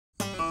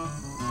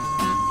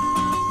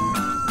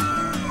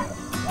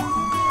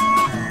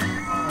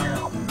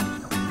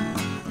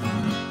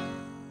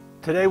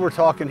Today we're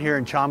talking here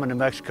in Chama, New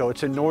Mexico.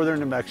 It's in northern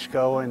New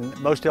Mexico, and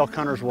most elk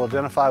hunters will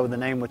identify with the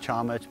name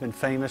Chama. It's been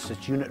famous.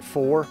 It's Unit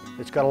 4.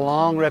 It's got a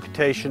long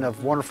reputation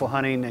of wonderful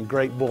hunting and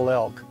great bull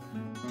elk.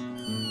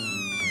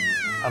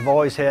 I've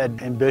always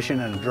had ambition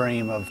and a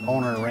dream of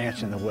owning a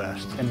ranch in the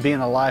West. And being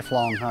a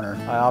lifelong hunter,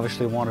 I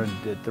obviously wanted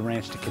the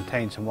ranch to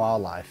contain some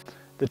wildlife.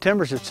 The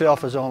Timbers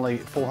itself is only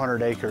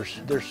 400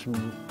 acres. There's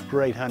some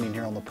great hunting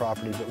here on the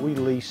property, but we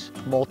lease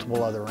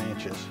multiple other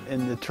ranches.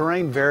 And the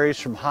terrain varies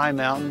from high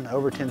mountain,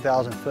 over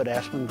 10,000 foot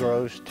aspen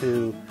groves,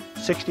 to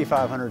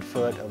 6,500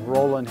 foot of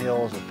rolling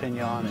hills of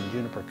pinon and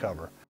juniper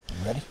cover.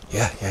 Ready?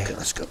 Yeah,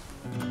 let's go.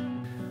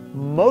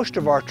 Most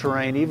of our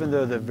terrain, even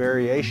though the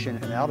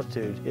variation in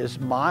altitude is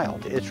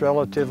mild, it's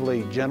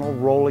relatively gentle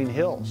rolling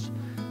hills.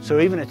 So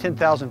even at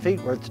 10,000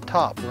 feet, we're at the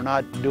top. We're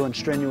not doing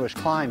strenuous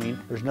climbing.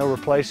 There's no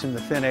replacing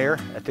the thin air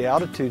at the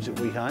altitudes that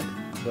we hunt.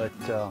 But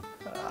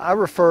I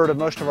refer to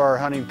most of our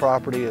hunting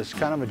property as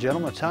kind of a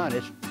gentleman's hunt.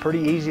 It's pretty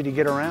easy to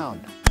get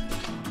around.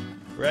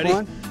 Ready?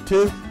 1,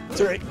 2,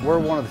 3. We're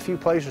one of the few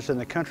places in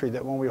the country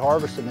that when we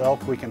harvest an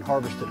elk, we can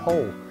harvest it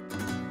whole.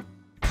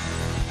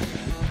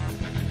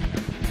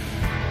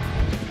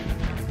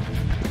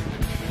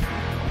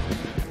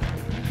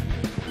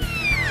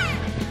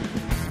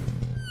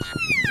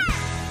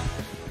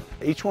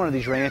 Each one of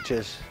these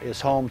ranches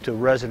is home to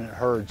resident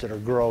herds that are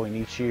growing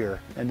each year.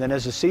 And then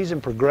as the season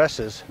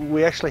progresses,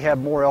 we actually have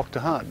more elk to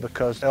hunt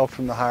because elk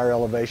from the higher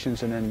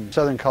elevations and in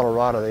southern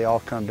Colorado, they all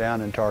come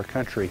down into our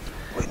country.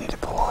 We need to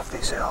pull off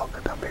these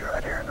elk. They'll be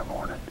right here in the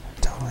morning.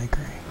 Totally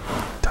agree.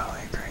 Totally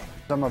agree.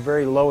 I'm a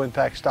very low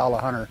impact style of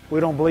hunter. We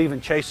don't believe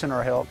in chasing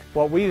our elk.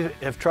 What we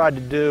have tried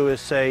to do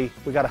is say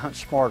we got to hunt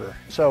smarter.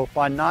 So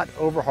by not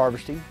over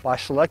harvesting, by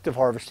selective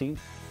harvesting,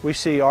 we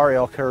see our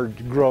elk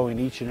herd growing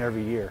each and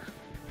every year.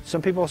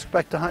 Some people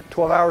expect to hunt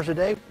 12 hours a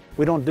day.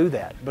 We don't do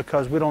that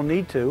because we don't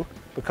need to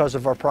because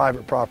of our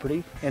private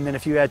property. And then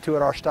if you add to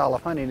it our style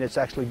of hunting, it's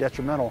actually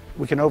detrimental.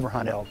 We can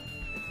overhunt elk.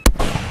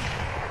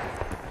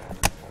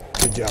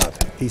 Good job.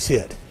 He's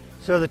hit.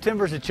 So the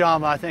Timbers of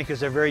Chama, I think,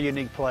 is a very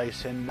unique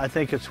place, and I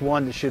think it's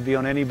one that should be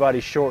on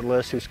anybody's short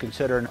list who's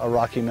considering a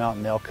Rocky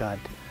Mountain elk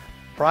hunt.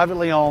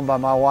 Privately owned by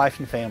my wife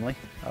and family.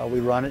 We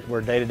run it.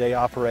 We're day-to-day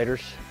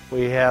operators.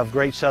 We have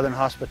great southern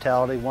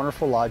hospitality,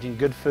 wonderful lodging,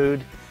 good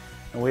food,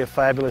 and we have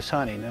fabulous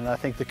hunting. And I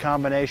think the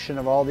combination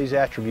of all these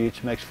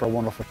attributes makes for a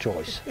wonderful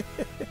choice.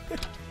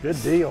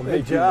 Good deal.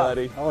 Good job.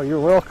 Buddy. Oh, you're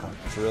welcome.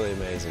 It's really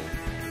amazing.